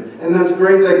for him. And that's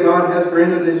great that God has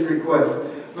granted his request.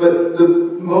 But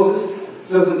Moses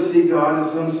doesn't see God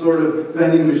as some sort of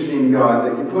vending machine God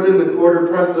that you put in the quarter,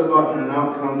 press the button, and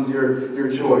out comes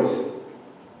your choice.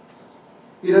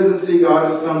 He doesn't see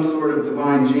God as some sort of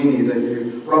divine genie that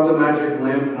you rub the magic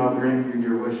lamp and I'll grant you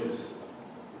your wishes.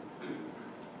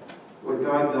 What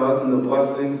God does and the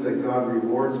blessings that God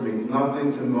rewards means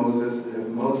nothing to Moses if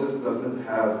Moses doesn't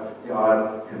have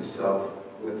God himself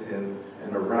with him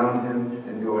and around him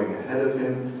and going ahead of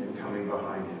him and coming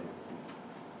behind him.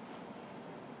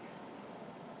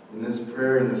 In this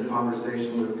prayer, in this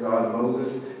conversation with God,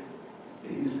 Moses,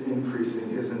 he's increasing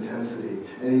his intensity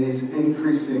and he's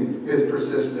increasing his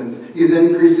persistence. He's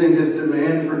increasing his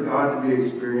demand for God to be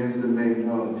experienced and made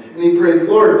known. And he prays,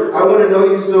 Lord, I want to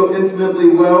know you so intimately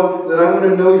well that I want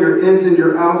to know your ins and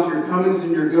your outs, your comings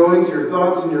and your goings, your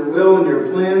thoughts and your will and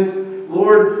your plans.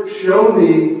 Lord, show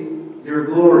me your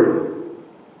glory.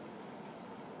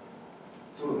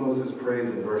 That's what Moses prays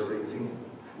in verse 18.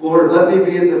 Lord, let me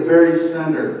be at the very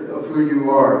center of who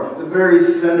you are, the very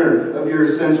center of your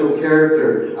essential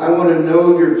character. I want to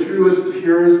know your truest,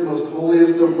 purest, most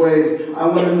holiest of ways. I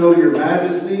want to know your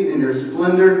majesty and your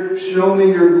splendor. Show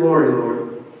me your glory,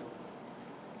 Lord.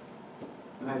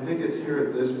 And I think it's here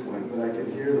at this point that I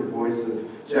can hear the voice of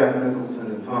Jack Nicholson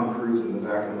and Tom Cruise in the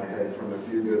back of my head from A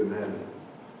Few Good Men.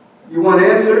 You want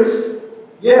answers?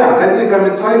 Yeah, I think I'm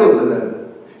entitled to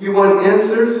them. You want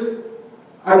answers?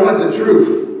 I want the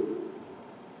truth.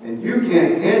 And you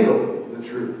can't handle the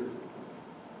truth.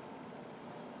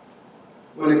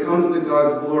 When it comes to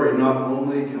God's glory, not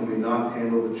only can we not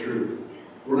handle the truth,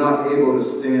 we're not able to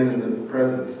stand in the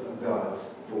presence of God's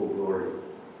full glory.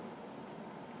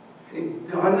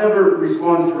 God never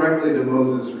responds directly to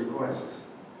Moses' requests.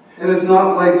 And it's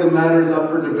not like the matter's up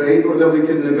for debate or that we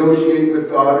can negotiate with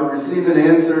God or receive an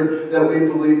answer that we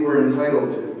believe we're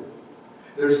entitled to.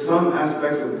 There's some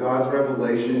aspects of God's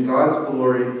revelation, God's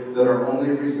glory, that are only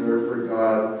reserved for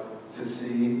God to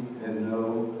see and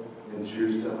know and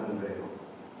choose to unveil.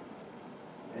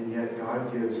 And yet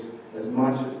God gives as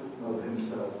much of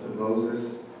himself to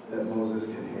Moses that Moses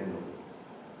can handle.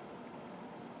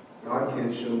 God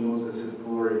can't show Moses his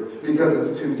glory because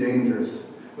it's too dangerous.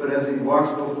 But as he walks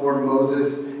before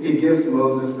Moses, he gives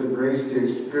Moses the grace to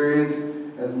experience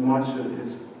as much of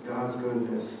God's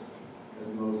goodness as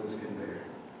Moses can bear.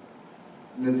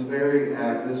 And it's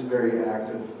this very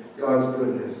act of God's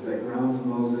goodness that grounds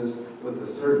Moses with the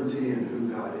certainty in who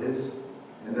God is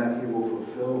and that he will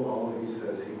fulfill all he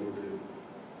says he will do.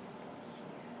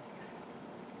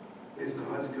 Is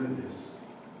God's goodness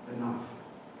enough?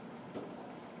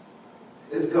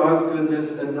 Is God's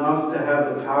goodness enough to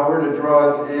have the power to draw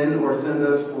us in or send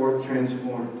us forth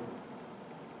transformed?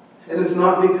 And it's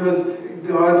not because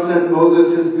God sent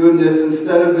Moses his goodness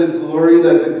instead of his glory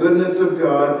that the goodness of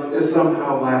God is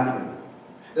somehow lacking,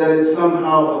 that it's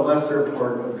somehow a lesser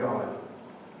part of God.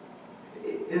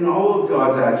 In all of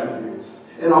God's attributes,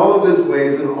 in all of his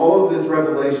ways, in all of his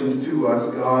revelations to us,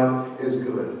 God is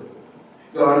good.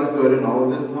 God is good in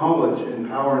all of his knowledge and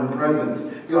power and presence.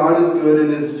 God is good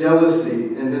in his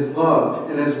jealousy, in his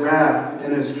love, in his wrath,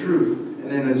 in his truth,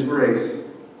 and in his grace.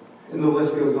 And the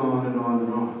list goes on and on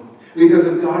and on. Because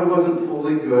if God wasn't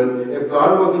fully good, if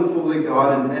God wasn't fully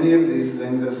God in any of these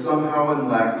things as somehow in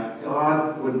lack,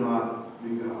 God would not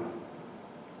be God.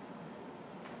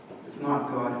 It's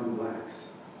not God who lacks.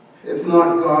 It's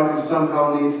not God who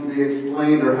somehow needs to be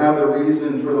explained or have a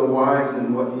reason for the whys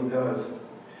in what he does.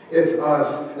 It's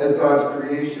us as God's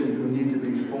creation who need to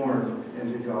be formed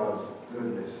into God's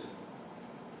goodness.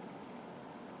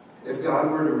 If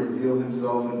God were to reveal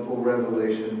himself in full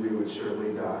revelation, we would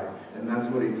surely die. And that's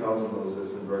what he tells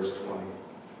Moses in verse 20.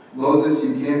 Moses,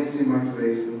 you can't see my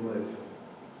face and live.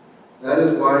 That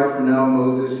is why for now,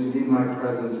 Moses, you need my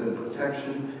presence and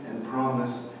protection and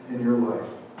promise in your life.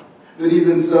 But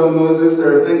even so, Moses,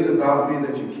 there are things about me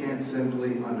that you can't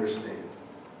simply understand.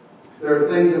 There are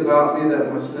things about me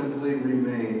that must simply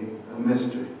remain a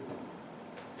mystery.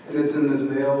 And it's in this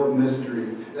veil of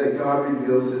mystery that God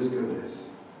reveals his goodness.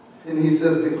 And he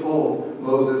says, behold,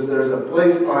 Moses, there's a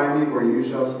place by me where you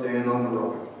shall stand on the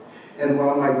rock. And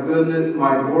while my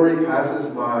glory passes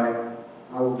by,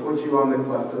 I will put you on the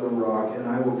cleft of the rock, and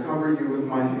I will cover you with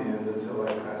my hand until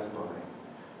I pass by.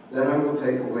 Then I will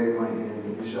take away my hand,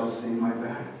 and you shall see my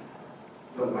back,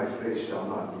 but my face shall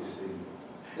not be seen.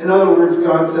 In other words,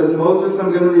 God says, Moses,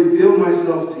 I'm going to reveal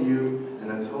myself to you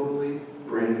in a totally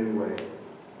brand new way.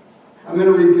 I'm going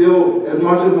to reveal as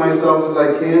much of myself as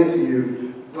I can to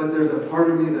you, but there's a part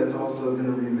of me that's also going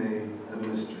to remain a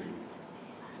mystery.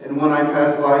 And when I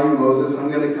pass by you, Moses, I'm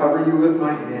going to cover you with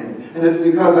my hand. And it's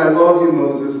because I love you,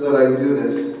 Moses, that I do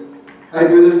this. I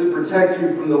do this to protect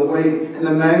you from the weight and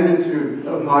the magnitude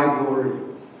of my glory.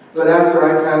 But after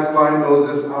I pass by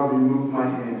Moses, I'll remove my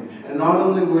hand. And not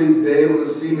only will you be able to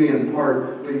see me in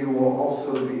part, but you will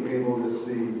also be able to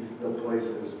see the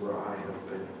places where I have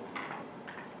been.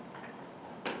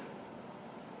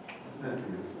 Isn't that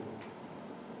beautiful?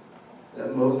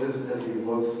 That Moses, as he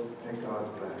looks at God's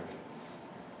back,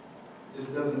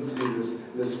 just doesn't see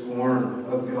this form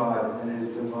of God and his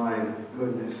divine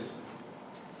goodness.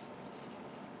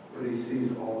 But he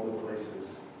sees all the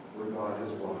places where God has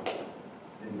walked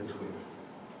in between.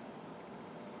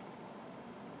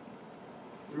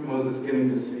 Through Moses getting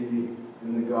to see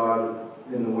in the God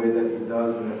in the way that he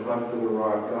does in the cleft of the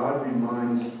rock, God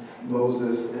reminds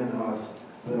Moses and us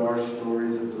that our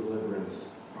stories of deliverance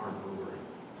aren't over.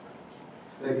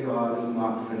 That God is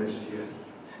not finished yet.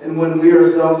 And when we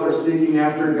ourselves are seeking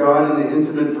after God in the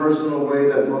intimate, personal way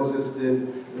that Moses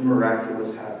did, the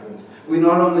miraculous happens. We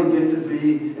not only get to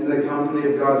be in the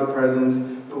company of God's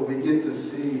presence, but we get to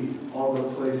see all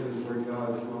the places where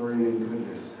God's glory and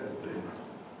goodness has been.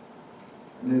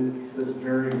 And it's this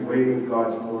very weight of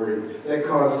God's glory that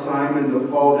caused Simon to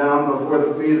fall down before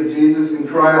the feet of Jesus and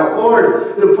cry out,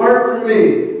 Lord, depart from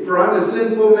me, for I'm a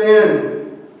sinful man.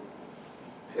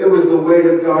 It was the weight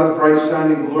of God's bright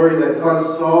shining glory that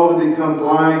caused Saul to become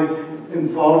blind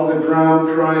and fall to the ground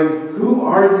crying, who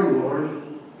are you, Lord?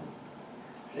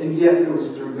 And yet it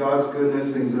was through God's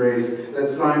goodness and grace that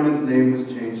Simon's name was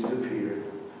changed to Peter,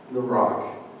 the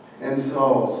rock, and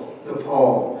Saul's to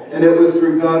Paul. And it was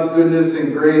through God's goodness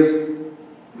and grace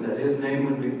that his name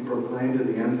would be proclaimed to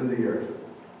the ends of the earth.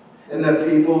 And that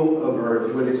people of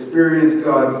earth would experience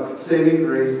God's saving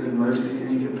grace and mercy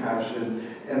and compassion.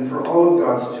 And for all of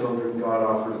God's children, God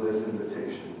offers this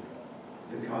invitation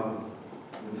to come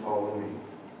and follow me.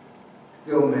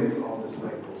 Go make all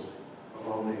disciples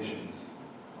of all nations,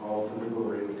 all to the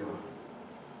glory of God.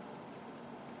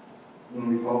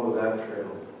 When we follow that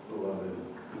trail, beloved,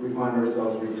 we find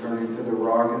ourselves returning to the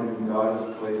rock in whom God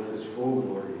has placed his full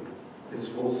glory, his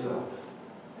full self,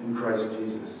 in Christ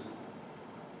Jesus.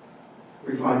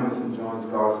 We find this in John's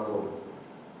Gospel.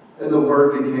 And the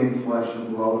Word became flesh and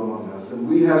dwelt among us. And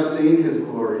we have seen his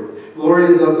glory. Glory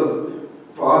is of the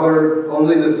Father,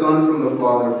 only the Son from the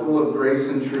Father, full of grace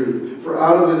and truth. For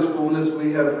out of his fullness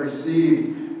we have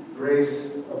received grace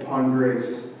upon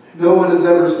grace. No one has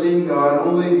ever seen God.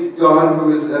 Only God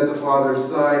who is at the Father's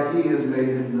side, he has made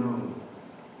him known.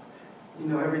 You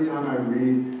know, every time I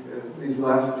read these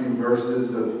last few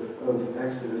verses of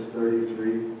Exodus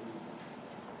 33,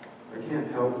 I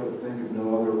can't help but think of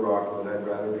no other rock that I'd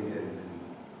rather be hidden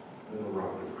in than the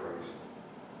rock of Christ.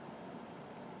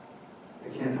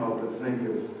 I can't help but think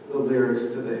of the lyrics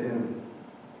to the hymn,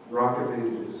 Rock of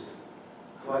Ages,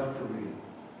 cleft for me.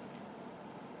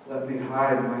 Let me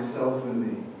hide myself in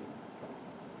thee.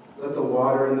 Let the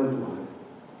water and the blood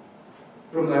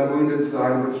from thy wounded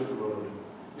side which flowed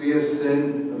be a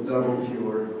sin of double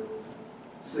cure,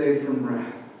 save from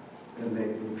wrath and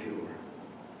make me pure.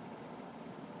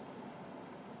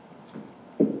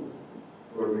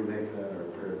 Lord, we make that our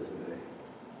prayer today.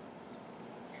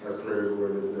 Our prayer,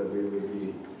 Lord, is that we would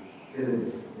be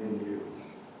hidden in you.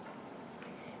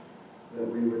 That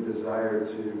we would desire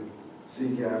to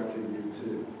seek after you,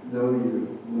 to know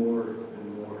you more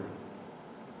and more.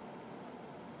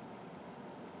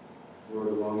 Lord,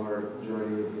 along our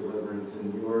journey of deliverance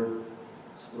in your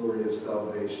story of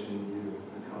salvation, you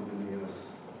accompany us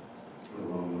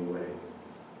along the way.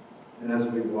 And as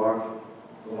we walk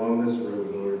along this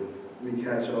road, Lord, we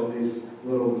catch all these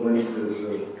little glimpses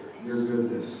of your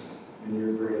goodness and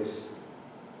your grace.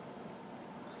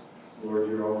 Lord,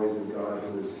 you're always a God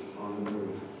who is on the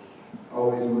move,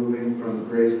 always moving from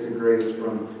grace to grace,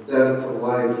 from death to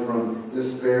life, from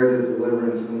despair to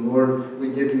deliverance. And Lord, we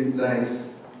give you thanks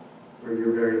for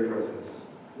your very presence.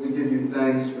 We give you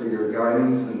thanks for your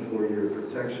guidance and for your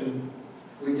protection.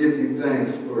 We give you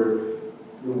thanks for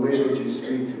the way that you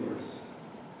speak to us,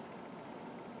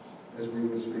 as we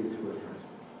would speak to a friend.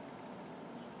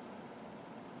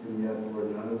 And yet,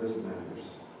 Lord, none of this matters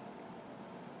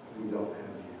if we don't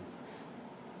have you,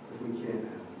 if we can't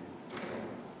have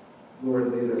you.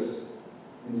 Lord, lead us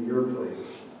into your place,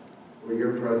 where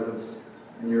your presence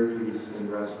and your peace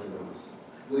and rest with us.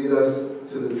 Lead us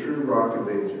to the true rock of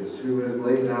ages, who has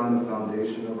laid down the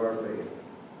foundation of our faith.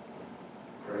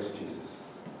 Christ Jesus.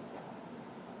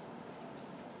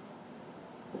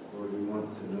 Lord, we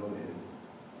want to know him,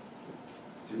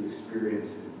 to experience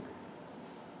him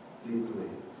deeply,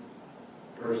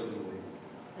 personally,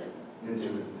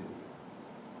 intimately.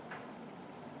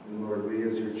 And Lord, we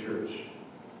as your church,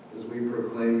 as we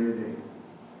proclaim your name,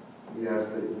 we ask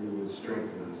that you would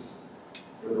strengthen us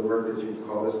for the work that you've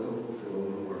called us to fulfill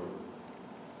in the world,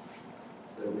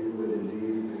 that we would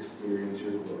indeed experience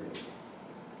your glory,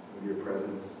 of your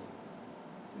presence,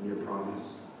 and your promise,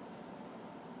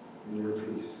 and your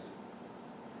peace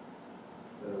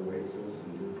that awaits us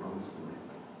in your promised land.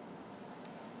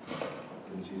 It's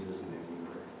in Jesus' name we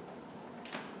pray.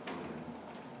 Amen.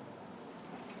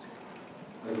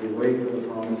 As we wait for the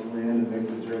promised land and make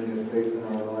the journey of faith in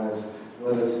our lives,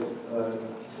 let us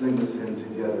sing this hymn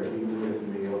together. Be with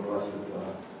me, O blessed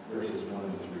thought, verses 1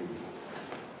 and 3.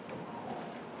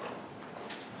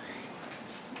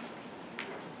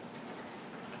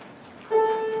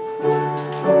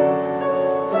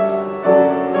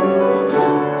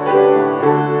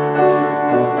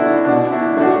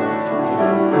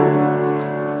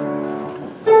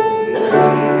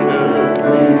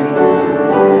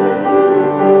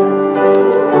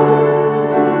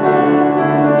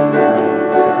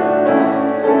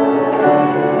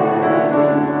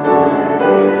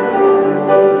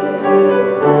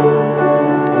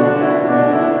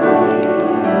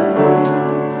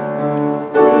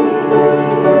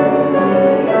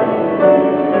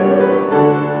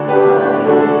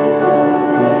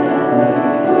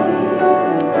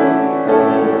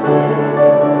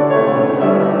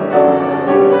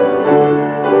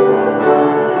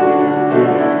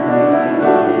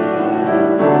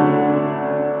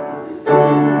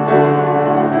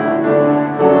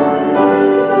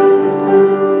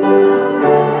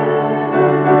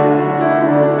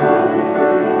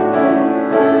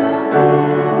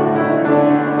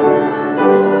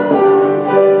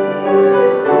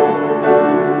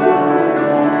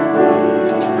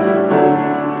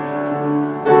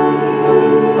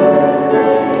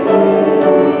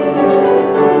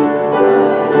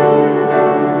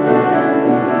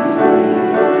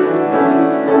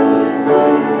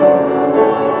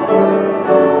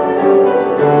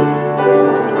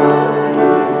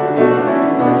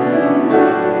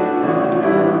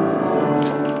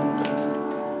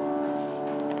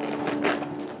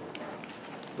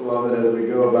 Beloved, as we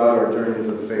go about our journeys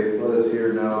of faith, let us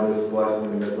hear now this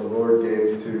blessing that the Lord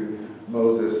gave to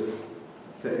Moses,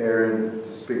 to Aaron,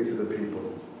 to speak to the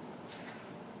people.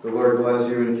 The Lord bless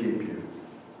you and keep you.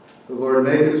 The Lord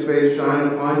make his face shine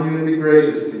upon you and be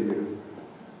gracious to you.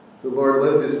 The Lord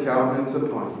lift his countenance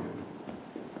upon you.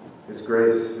 His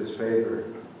grace, his favor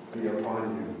be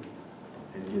upon you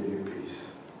and give you peace.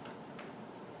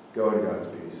 Go in God's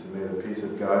peace, and may the peace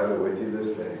of God go with you this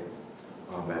day.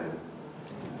 Amen.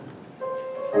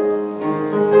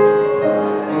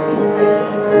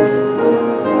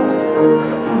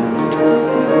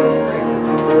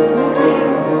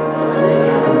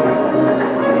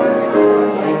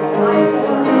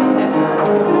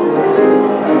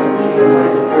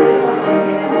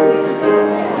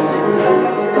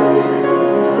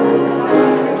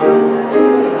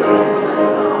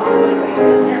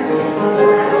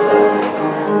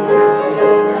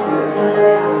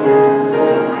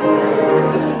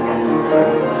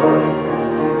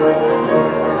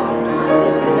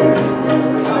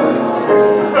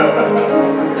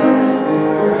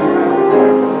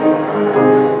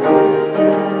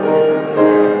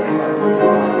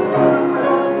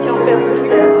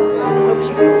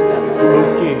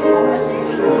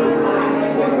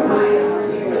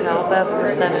 Tell Bev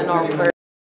we're sending our prayers.